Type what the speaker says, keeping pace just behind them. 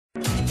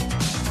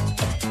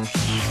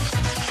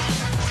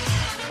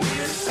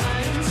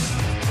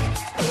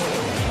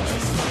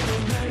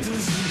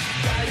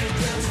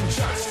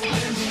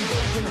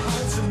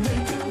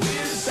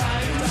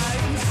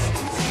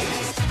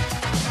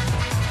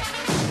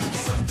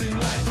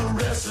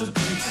Biomes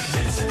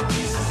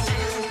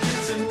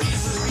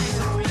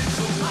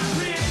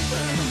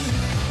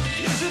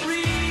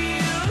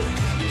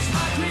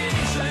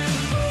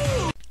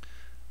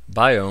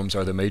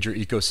are the major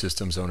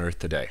ecosystems on Earth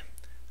today.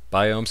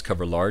 Biomes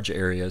cover large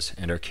areas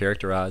and are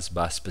characterized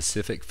by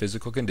specific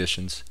physical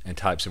conditions and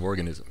types of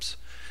organisms.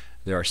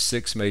 There are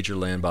 6 major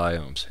land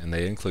biomes, and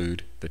they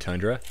include the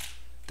tundra,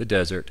 the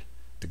desert,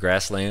 the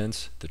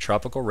grasslands, the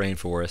tropical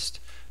rainforest,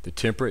 the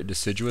temperate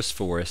deciduous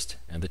forest,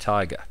 and the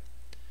taiga.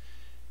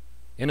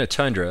 In a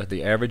tundra,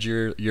 the average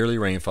yearly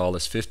rainfall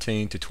is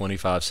 15 to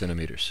 25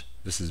 centimeters.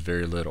 This is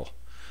very little.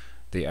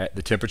 The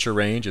temperature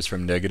range is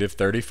from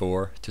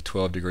 -34 to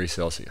 12 degrees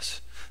Celsius.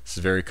 This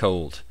is very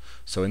cold.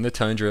 So in the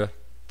tundra,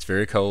 it's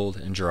very cold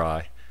and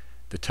dry.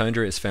 The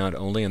tundra is found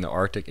only in the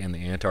Arctic and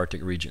the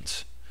Antarctic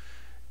regions.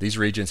 These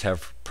regions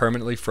have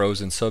permanently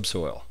frozen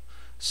subsoil,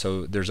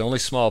 so there's only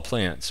small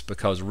plants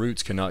because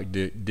roots cannot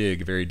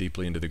dig very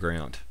deeply into the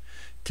ground.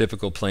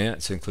 Typical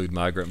plants include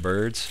migrant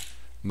birds,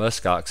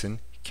 musk oxen,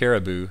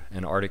 caribou,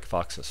 and Arctic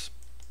foxes.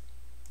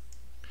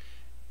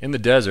 In the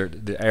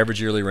desert, the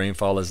average yearly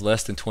rainfall is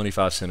less than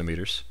 25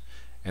 centimeters,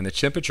 and the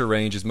temperature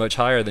range is much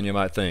higher than you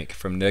might think,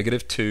 from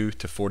 -2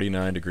 to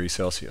 49 degrees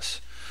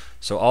Celsius.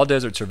 So all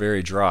deserts are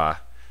very dry,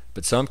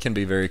 but some can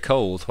be very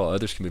cold while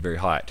others can be very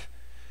hot.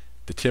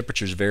 The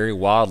temperatures vary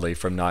wildly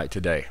from night to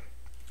day.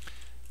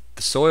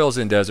 The soils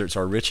in deserts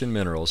are rich in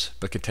minerals,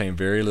 but contain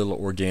very little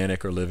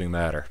organic or living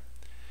matter.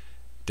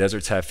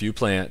 Deserts have few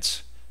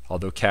plants,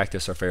 although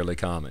cactus are fairly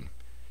common.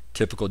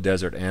 Typical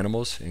desert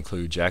animals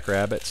include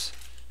jackrabbits,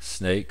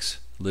 snakes,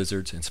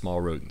 lizards, and small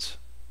rodents.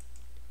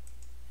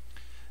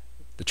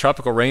 The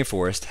tropical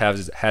rainforest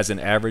has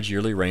an average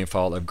yearly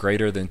rainfall of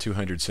greater than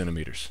 200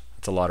 centimeters.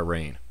 That's a lot of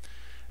rain.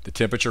 The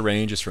temperature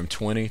range is from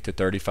 20 to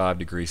 35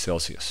 degrees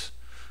Celsius.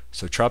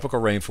 So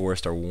tropical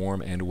rainforests are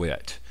warm and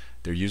wet.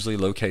 They're usually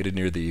located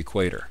near the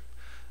equator.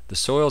 The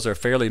soils are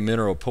fairly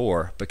mineral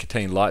poor, but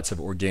contain lots of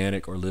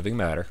organic or living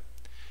matter.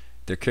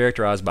 They're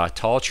characterized by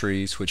tall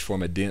trees which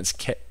form a dense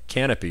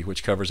canopy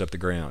which covers up the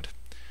ground.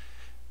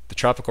 The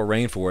tropical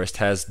rainforest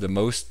has the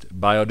most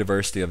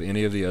biodiversity of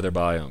any of the other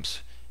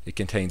biomes. It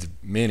contains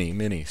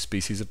many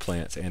species of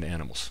plants and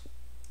animals.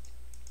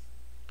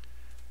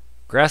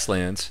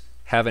 Grasslands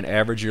have an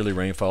average yearly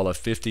rainfall of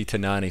 50 to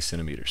 90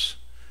 centimeters.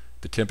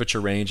 The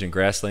temperature range in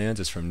grasslands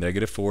is from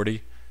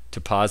 -40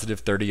 to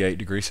 +38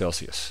 degrees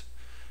Celsius.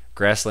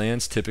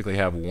 Grasslands typically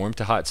have warm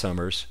to hot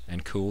summers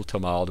and cool to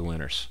mild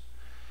winters.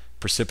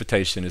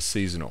 Precipitation is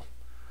seasonal.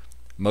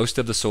 Most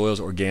of the soil's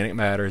organic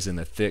matter is in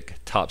the thick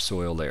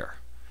topsoil layer.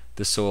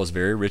 This soil is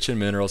very rich in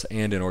minerals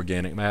and in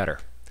organic matter.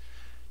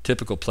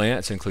 Typical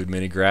plants include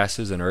many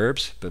grasses and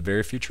herbs, but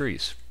very few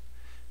trees.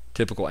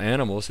 Typical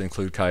animals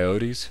include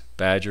coyotes,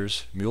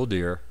 badgers, mule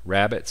deer,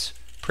 rabbits,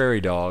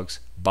 prairie dogs,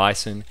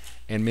 bison,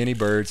 and many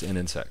birds and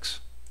insects.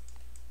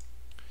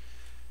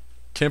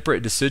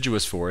 Temperate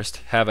deciduous forests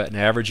have an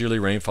average yearly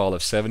rainfall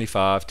of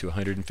 75 to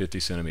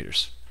 150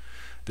 centimeters.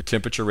 The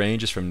temperature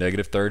range is from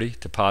 -30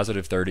 to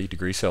 +30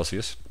 degrees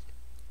Celsius.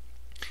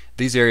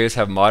 These areas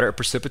have moderate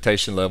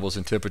precipitation levels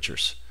and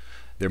temperatures.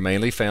 They're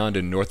mainly found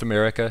in North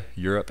America,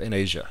 Europe, and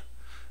Asia.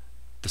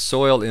 The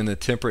soil in the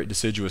temperate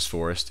deciduous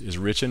forest is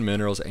rich in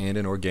minerals and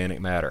in organic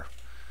matter.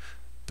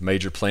 The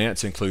major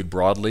plants include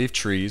broadleaf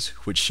trees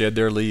which shed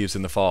their leaves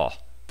in the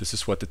fall. This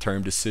is what the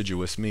term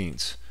deciduous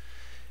means.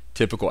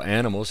 Typical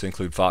animals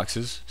include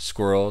foxes,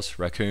 squirrels,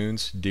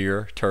 raccoons,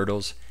 deer,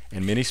 turtles,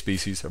 and many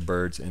species of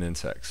birds and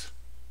insects.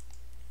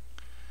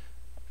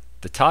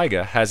 The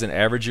taiga has an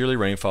average yearly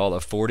rainfall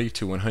of 40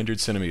 to 100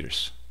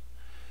 centimeters.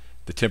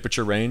 The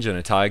temperature range in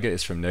a taiga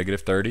is from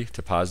 -30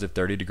 to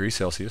 +30 degrees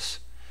Celsius.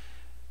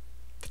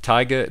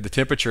 The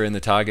temperature in the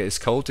taiga is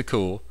cold to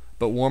cool,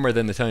 but warmer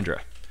than the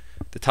tundra.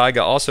 The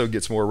taiga also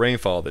gets more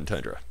rainfall than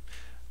tundra.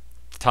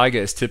 The taiga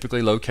is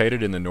typically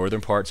located in the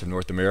northern parts of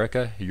North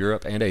America,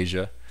 Europe, and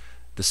Asia.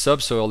 The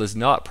subsoil is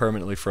not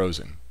permanently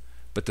frozen,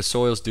 but the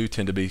soils do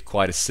tend to be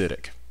quite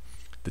acidic.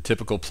 The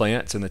typical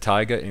plants in the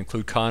taiga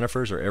include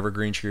conifers or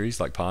evergreen trees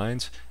like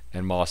pines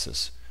and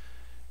mosses.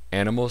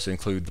 Animals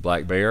include the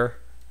black bear,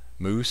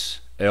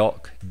 moose,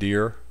 elk,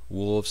 deer,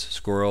 wolves,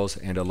 squirrels,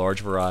 and a large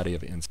variety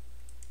of insects.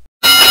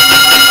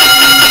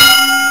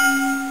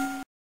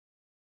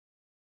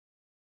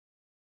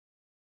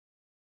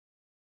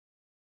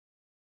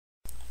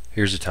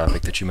 Here's a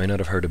topic that you may not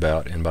have heard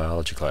about in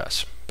biology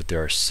class, but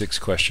there are 6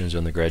 questions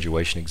on the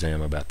graduation exam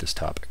about this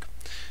topic.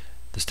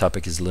 This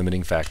topic is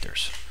limiting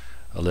factors.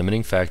 A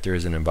limiting factor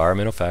is an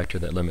environmental factor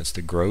that limits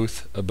the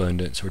growth,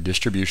 abundance, or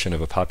distribution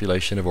of a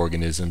population of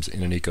organisms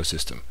in an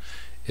ecosystem.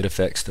 It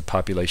affects the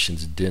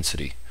population's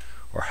density,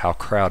 or how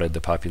crowded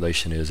the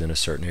population is in a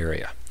certain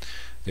area.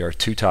 There are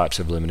 2 types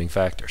of limiting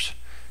factors.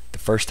 The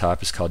first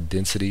type is called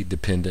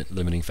density-dependent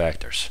limiting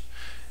factors.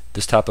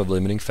 This type of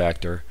limiting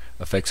factor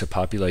affects a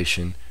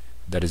population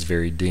that is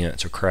very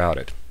dense or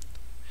crowded.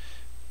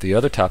 The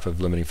other type of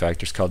limiting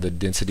factor is called the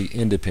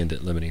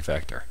density-independent limiting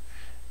factor.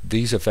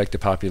 These affect the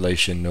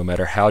population no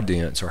matter how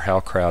dense or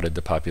how crowded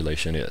the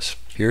population is.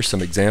 Here are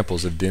some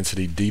examples of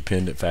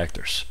density-dependent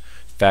factors.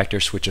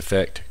 factors which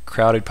affect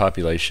crowded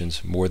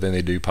populations more than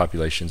they do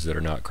populations that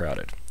are not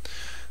crowded.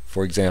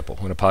 For example,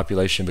 when a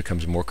population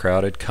becomes more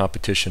crowded,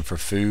 competition for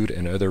food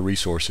and other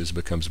resources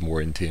becomes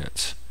more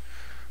intense.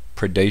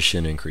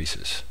 Predation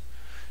increases.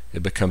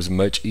 It becomes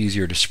much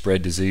easier to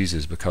spread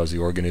diseases because the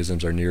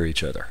organisms are near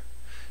each other.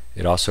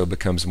 It also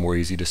becomes more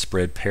easy to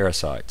spread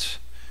parasites.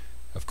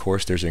 Of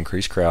course, there's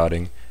increased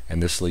crowding,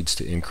 and this leads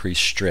to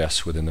increased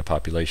stress within the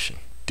population.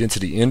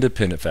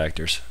 Density-independent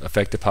factors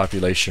affect the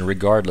population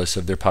regardless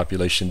of their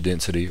population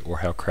density or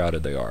how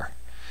crowded they are.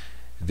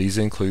 These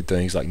include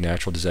things like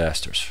natural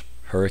disasters.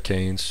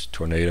 Hurricanes,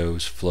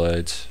 tornadoes,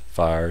 floods,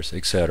 fires,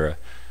 etc.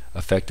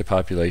 affect the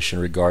population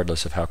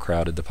regardless of how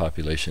crowded the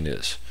population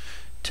is.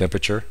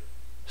 Temperature,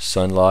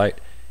 sunlight,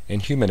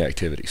 and human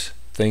activities.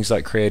 Things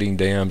like creating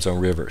dams on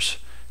rivers,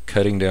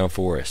 cutting down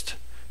forests,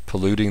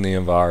 polluting the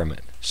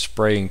environment,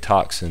 spraying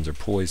toxins or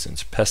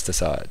poisons,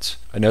 pesticides.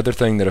 Another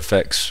thing that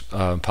affects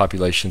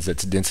populations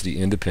that's density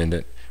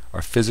independent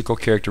are physical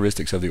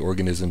characteristics of the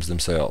organisms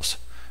themselves.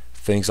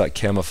 Things like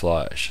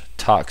camouflage,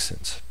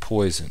 toxins,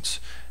 poisons.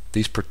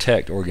 These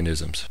protect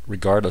organisms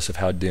regardless of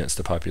how dense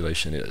the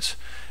population is.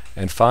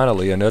 And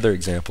finally, another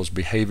example is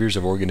behaviors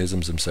of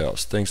organisms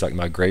themselves. Things like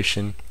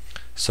migration,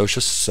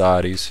 social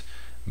societies,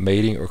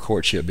 mating or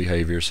courtship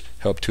behaviors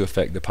help to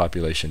affect the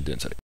population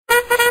density.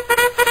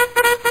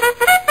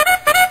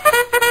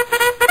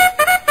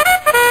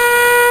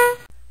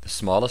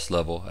 The smallest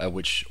level at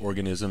which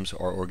organisms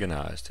are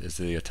organized is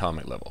the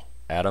atomic level.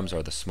 Atoms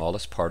are the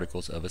smallest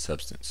particles of a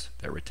substance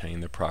that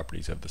retain the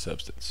properties of the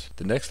substance.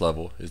 The next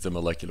level is the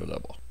molecular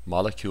level.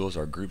 Molecules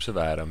are groups of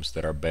atoms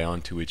that are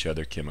bound to each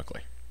other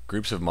chemically.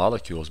 Groups of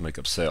molecules make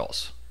up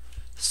cells.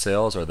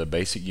 Cells are the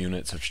basic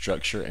units of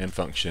structure and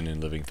function in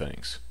living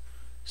things.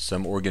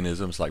 Some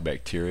organisms like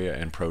bacteria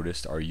and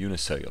protists are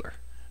unicellular,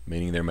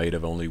 meaning they're made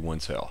of only one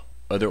cell.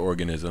 Other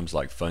organisms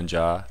like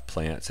fungi,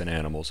 plants, and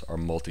animals are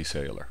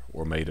multicellular,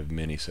 or made of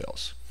many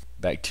cells.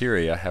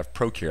 Bacteria have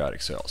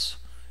prokaryotic cells,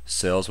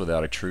 cells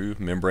without a true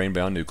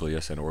membrane-bound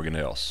nucleus and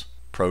organelles.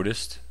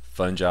 Protists,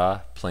 fungi,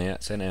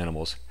 plants, and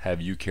animals have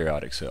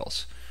eukaryotic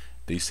cells.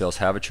 These cells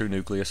have a true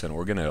nucleus and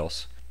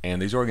organelles,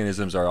 and these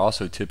organisms are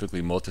also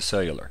typically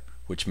multicellular,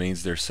 which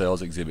means their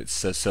cells exhibit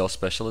cell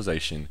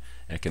specialization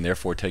and can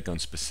therefore take on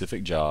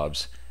specific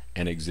jobs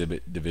and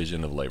exhibit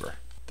division of labor.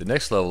 The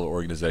next level of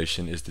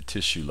organization is the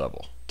tissue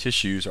level.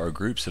 Tissues are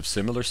groups of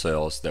similar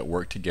cells that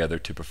work together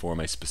to perform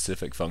a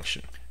specific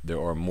function. There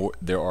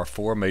are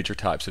four major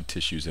types of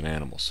tissues in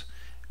animals.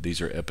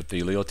 These are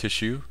epithelial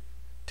tissue,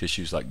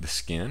 tissues like the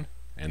skin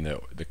and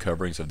the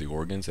coverings of the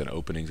organs and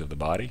openings of the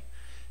body.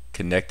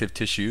 Connective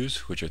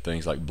tissues, which are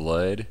things like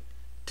blood,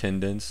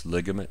 tendons,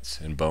 ligaments,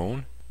 and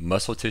bone.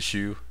 Muscle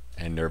tissue,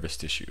 and nervous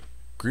tissue.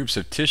 Groups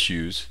of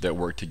tissues that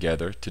work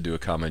together to do a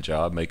common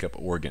job make up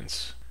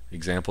organs.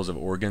 Examples of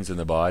organs in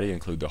the body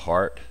include the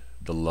heart,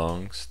 the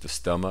lungs, the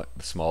stomach,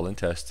 the small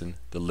intestine,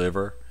 the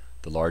liver,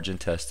 the large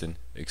intestine,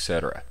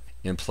 etc.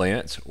 In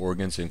plants,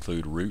 organs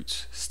include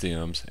roots,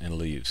 stems, and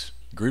leaves.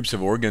 Groups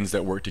of organs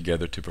that work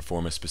together to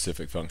perform a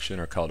specific function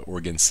are called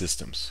organ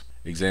systems.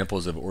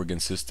 Examples of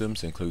organ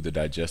systems include the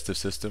digestive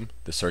system,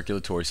 the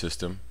circulatory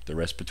system, the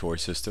respiratory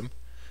system,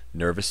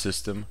 nervous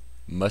system,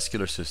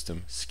 muscular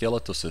system,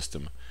 skeletal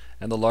system,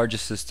 and the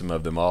largest system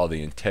of them all,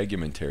 the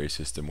integumentary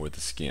system, or the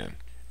skin.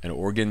 An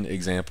organ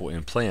example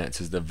in plants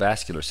is the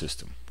vascular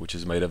system, which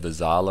is made of the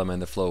xylem and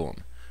the phloem,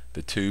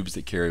 the tubes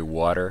that carry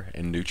water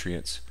and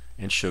nutrients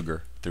and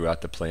sugar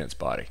throughout the plant's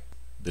body.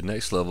 The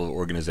next level of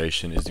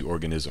organization is the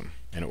organism.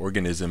 An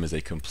organism is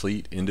a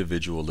complete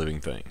individual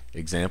living thing.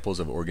 Examples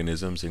of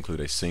organisms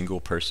include a single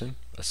person,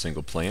 a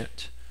single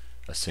plant,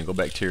 a single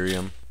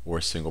bacterium, or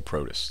a single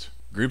protist.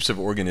 Groups of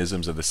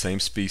organisms of the same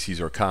species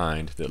or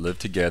kind that live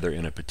together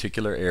in a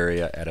particular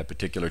area at a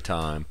particular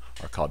time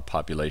are called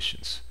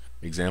populations.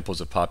 Examples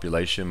of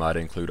population might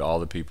include all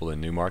the people in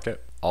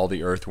Newmarket, all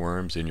the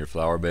earthworms in your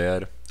flower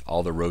bed,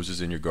 all the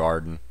roses in your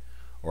garden,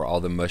 or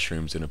all the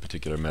mushrooms in a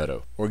particular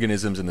meadow.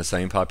 Organisms in the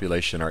same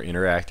population are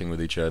interacting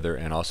with each other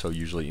and also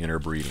usually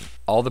interbreeding.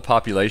 All the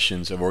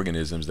populations of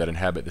organisms that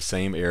inhabit the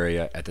same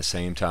area at the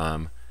same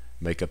time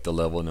make up the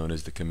level known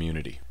as the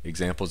community.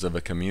 Examples of a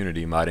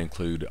community might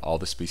include all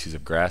the species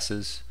of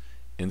grasses,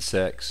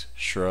 insects,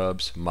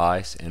 shrubs,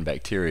 mice, and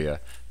bacteria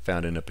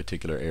found in a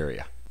particular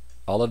area.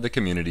 All of the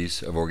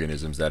communities of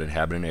organisms that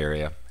inhabit an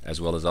area, as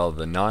well as all of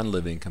the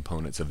non-living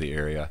components of the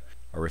area,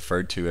 are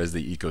referred to as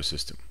the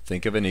ecosystem.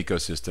 Think of an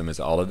ecosystem as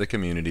all of the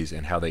communities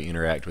and how they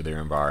interact with their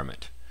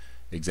environment.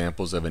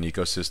 Examples of an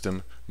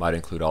ecosystem might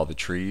include all the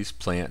trees,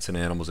 plants, and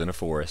animals in a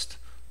forest,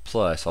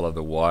 plus all of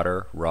the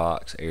water,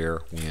 rocks,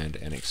 air, wind,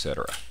 and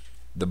etc.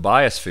 The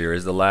biosphere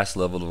is the last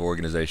level of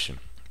organization.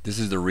 This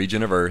is the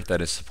region of Earth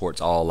that supports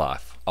all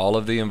life. All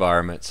of the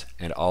environments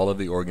and all of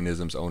the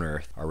organisms on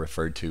Earth are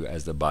referred to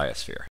as the biosphere.